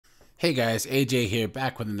Hey guys, AJ here,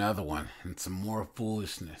 back with another one and some more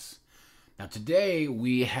foolishness. Now today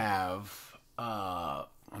we have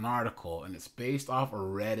an article and it's based off a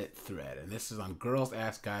Reddit thread, and this is on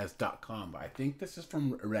girlsaskguys.com, but I think this is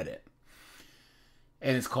from Reddit.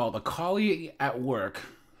 And it's called "A Colleague at Work,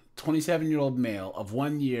 27-year-old male of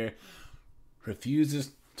 1 year refuses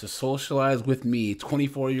to socialize with me,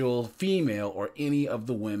 24-year-old female, or any of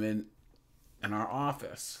the women in our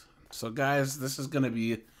office." So guys, this is going to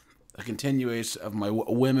be a continuation of my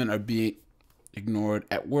women are being ignored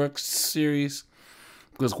at work series,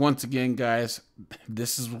 because once again guys,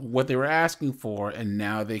 this is what they were asking for and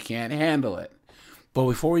now they can't handle it. But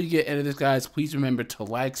before we get into this guys, please remember to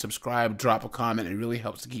like, subscribe, drop a comment. It really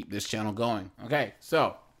helps to keep this channel going. Okay,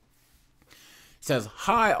 so it says,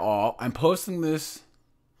 "Hi all, I'm posting this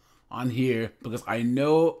on here because I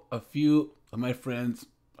know a few of my friends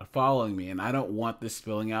are following me and I don't want this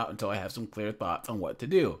spilling out until I have some clear thoughts on what to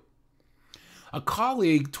do. A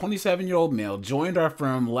colleague, 27-year-old male, joined our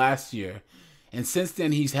firm last year, and since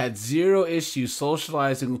then he's had zero issues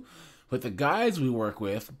socializing with the guys we work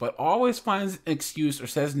with, but always finds an excuse or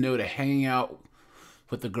says no to hanging out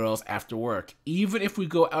with the girls after work. Even if we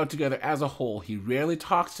go out together as a whole, he rarely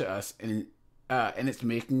talks to us, and it's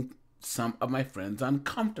making some of my friends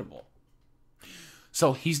uncomfortable."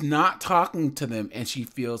 So he's not talking to them, and she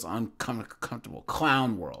feels uncomfortable.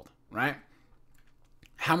 Clown world, right?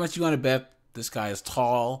 How much you want to bet this guy is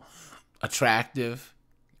tall, attractive,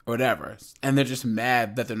 or whatever, and they're just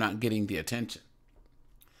mad that they're not getting the attention?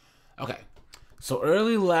 Okay, so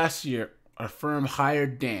early last year, our firm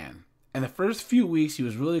hired Dan. And the first few weeks, he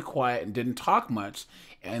was really quiet and didn't talk much,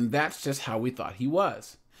 and that's just how we thought he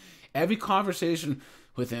was. Every conversation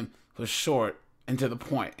with him was short and to the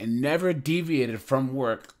point, and never deviated from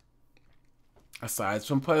work aside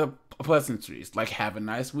from pleasantries like "have a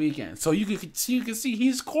nice weekend." So you can see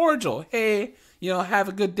he's cordial. "Hey, have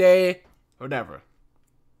a good day," or whatever.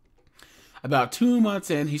 About 2 months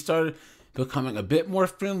in, he started becoming a bit more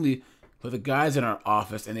friendly with the guys in our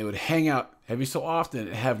office, and they would hang out every so often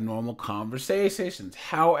and have normal conversations.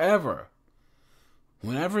 However,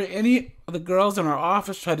 whenever any of the girls in our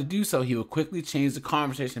office tried to do so, he would quickly change the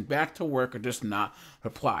conversation back to work or just not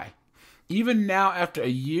reply. Even now, after a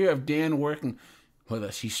year of Dan working with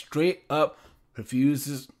us, he straight up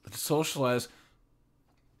refuses to socialize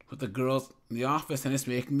with the girls in the office, and it's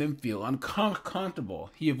making them feel uncomfortable.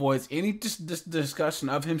 He avoids any discussion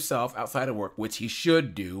of himself outside of work, which he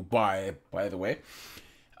should do, by the way,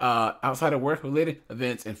 outside of work-related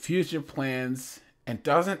events and future plans, and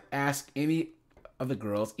doesn't ask any of the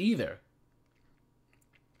girls either.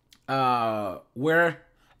 Where,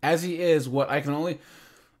 as he is, what I can only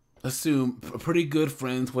assume, pretty good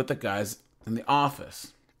friends with the guys in the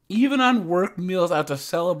office. Even on work meals out to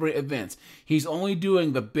celebrate events, he's only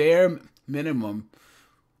doing the bare minimum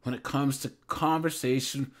when it comes to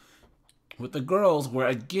conversation with the girls, where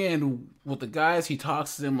again, with the guys, he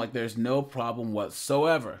talks to them like there's no problem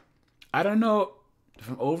whatsoever. I don't know if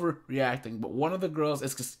I'm overreacting, but one of the girls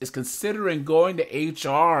is considering going to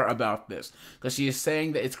HR about this because she is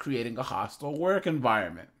saying that it's creating a hostile work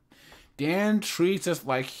environment. Dan treats us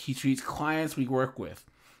like he treats clients we work with.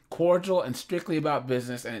 Cordial and strictly about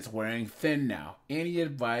business, and it's wearing thin now. Any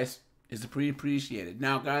advice is appreciated.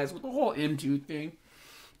 Now, guys, with the whole M2 thing,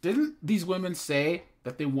 didn't these women say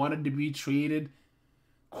that they wanted to be treated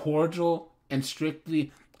cordial and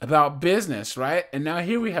strictly about business, right? And now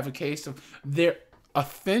here we have a case of they're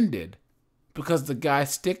offended because the guy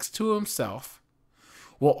sticks to himself,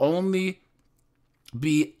 will only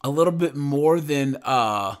be a little bit more than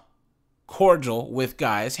cordial with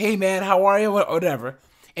guys. "Hey man, how are you?" Whatever.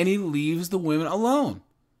 And he leaves the women alone.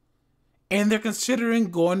 And they're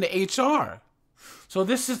considering going to HR. So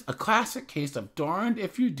this is a classic case of darned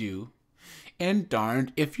if you do and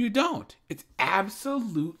darned if you don't. It's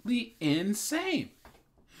absolutely insane.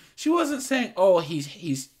 She wasn't saying, "Oh,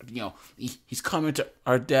 he's coming to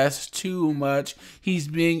our desk too much. He's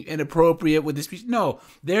being inappropriate with this speech." No,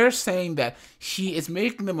 they're saying that he is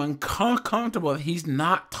making them uncomfortable, that he's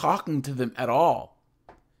not talking to them at all,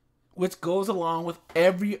 which goes along with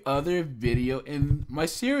every other video in my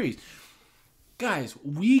series. Guys,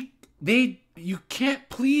 you can't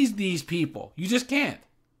please these people. You just can't.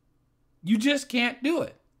 You just can't do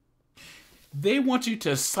it. They want you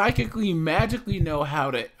to psychically, magically know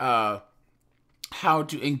how to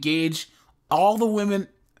engage all the women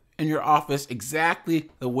in your office exactly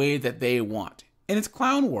the way that they want. And it's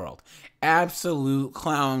clown world. Absolute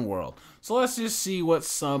clown world. So let's just see what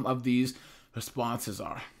some of these responses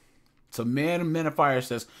are. So Man of Fire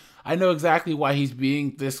says, I know exactly why he's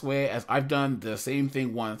being this way, as I've done the same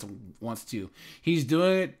thing once too. He's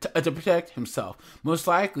doing it to protect himself, most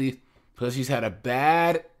likely because he's had a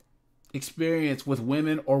bad experience with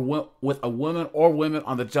women or with a woman or women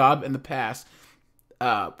on the job in the past,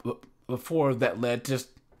 before that led to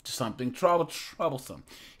something troublesome.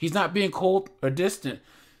 He's not being cold or distant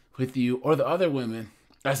with you or the other women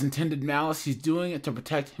as intended malice. He's doing it to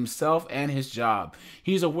protect himself and his job.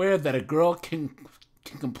 He's aware that a girl can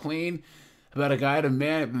complain about a guy to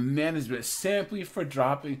management simply for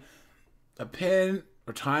dropping a pen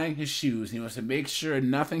or tying his shoes. He wants to make sure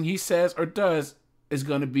nothing he says or does is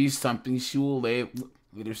going to be something she will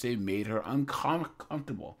later say made her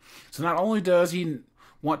uncomfortable. So not only does he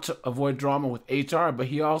want to avoid drama with HR, but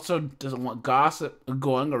he also doesn't want gossip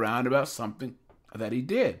going around about something that he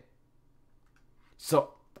did.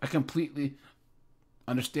 So I completely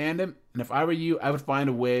understand him, and if I were you, I would find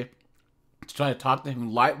a way to try to talk to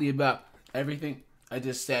him lightly about everything I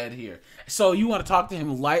just said here. So you want to talk to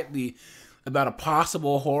him lightly about a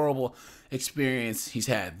possible horrible experience he's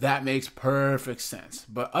had. That makes perfect sense.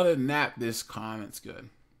 But other than that, this comment's good.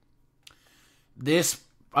 This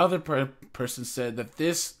other person said that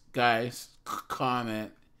this guy's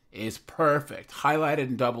comment is perfect, highlighted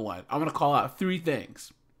and double lined. I'm going to call out 3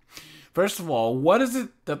 things. First of all, what is it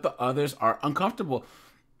that the others are uncomfortable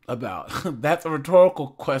about? That's a rhetorical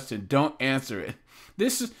question. Don't answer it.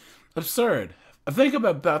 This is absurd. Think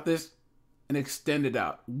about this and extend it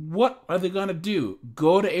out. What are they going to do?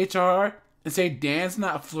 Go to HR and say Dan's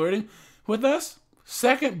not flirting with us?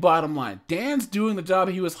 Second bottom line, Dan's doing the job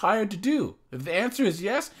he was hired to do. If the answer is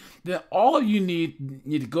yes, then all you need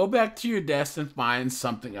to go back to your desk and find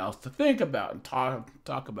something else to think about and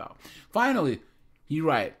talk about. Finally, you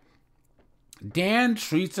write, Dan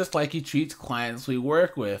treats us like he treats clients we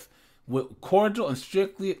work with cordial and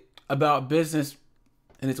strictly about business,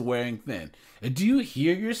 and it's wearing thin. Do you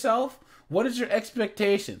hear yourself? What is your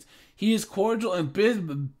expectations? He is cordial and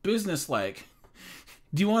business-like.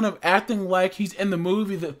 Do you want him acting like he's in the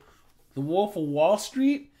movie The Wolf of Wall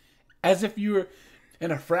Street, as if you were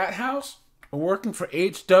in a frat house or working for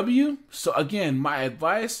HW? So again, my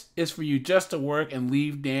advice is for you just to work and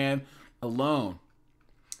leave Dan alone.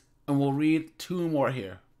 And we'll read 2 more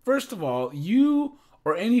here. First of all, you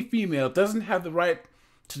or any female doesn't have the right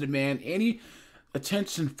to demand any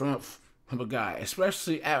attention from a guy,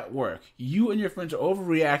 especially at work. You and your friends are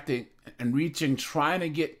overreacting and reaching, trying to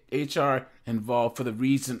get HR involved for the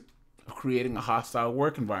reason of creating a hostile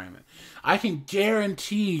work environment. I can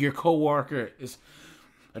guarantee your coworker is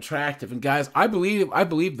attractive, and guys, I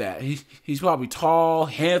believe that he's probably tall,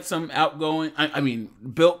 handsome, outgoing. I mean,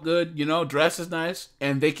 built good, dresses nice,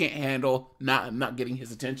 and they can't handle not getting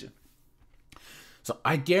his attention. So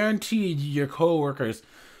I guarantee your coworker's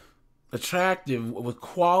attractive with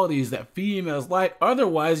qualities that females like.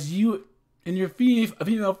 Otherwise, you and your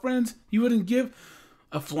female friends, you wouldn't give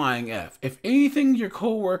a flying F. If anything, your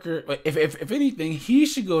coworker, if anything, he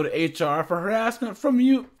should go to HR for harassment from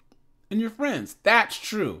you and your friends. That's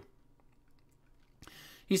true.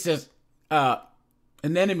 He says, an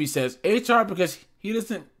enemy says, HR because he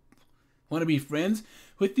doesn't want to be friends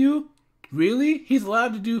with you? Really? He's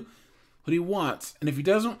allowed to do what he wants. And if he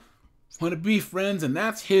doesn't want to be friends, and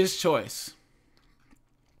that's his choice.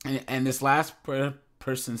 And this last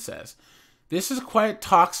person says, this is quite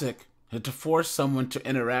toxic to force someone to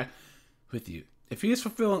interact with you. If he is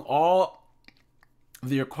fulfilling all of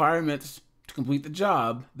the requirements to complete the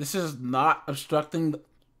job, this is not obstructing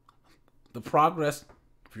the progress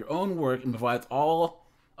of your own work and provides all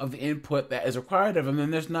of the input that is required of him,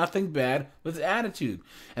 then there's nothing bad with his attitude.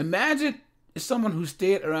 Imagine if someone who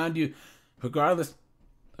stayed around you regardless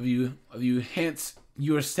of you, hence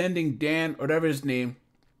you are sending Dan, or whatever his name,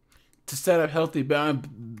 to set up healthy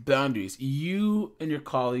boundaries. You and your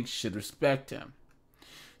colleagues should respect him.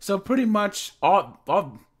 So pretty much all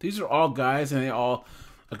these are all guys, and they all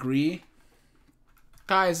agree.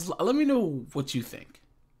 Guys, let me know what you think.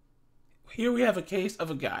 Here we have a case of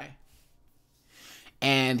a guy,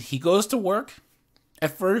 and he goes to work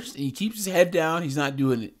at first, and he keeps his head down. He's not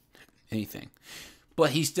doing anything.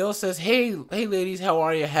 But he still says, hey ladies, how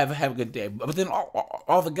are you? Have a good day. But then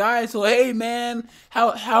all the guys go, hey man,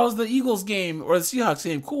 how's the Eagles game or the Seahawks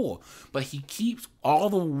game? Cool. But he keeps all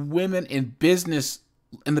the women in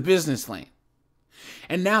the business lane.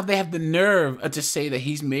 And now they have the nerve to say that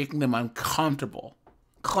he's making them uncomfortable.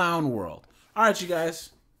 Clown world. All right, you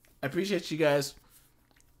guys. I appreciate you guys.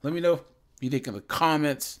 Let me know what you think in the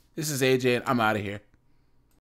comments. This is AJ, and I'm out of here.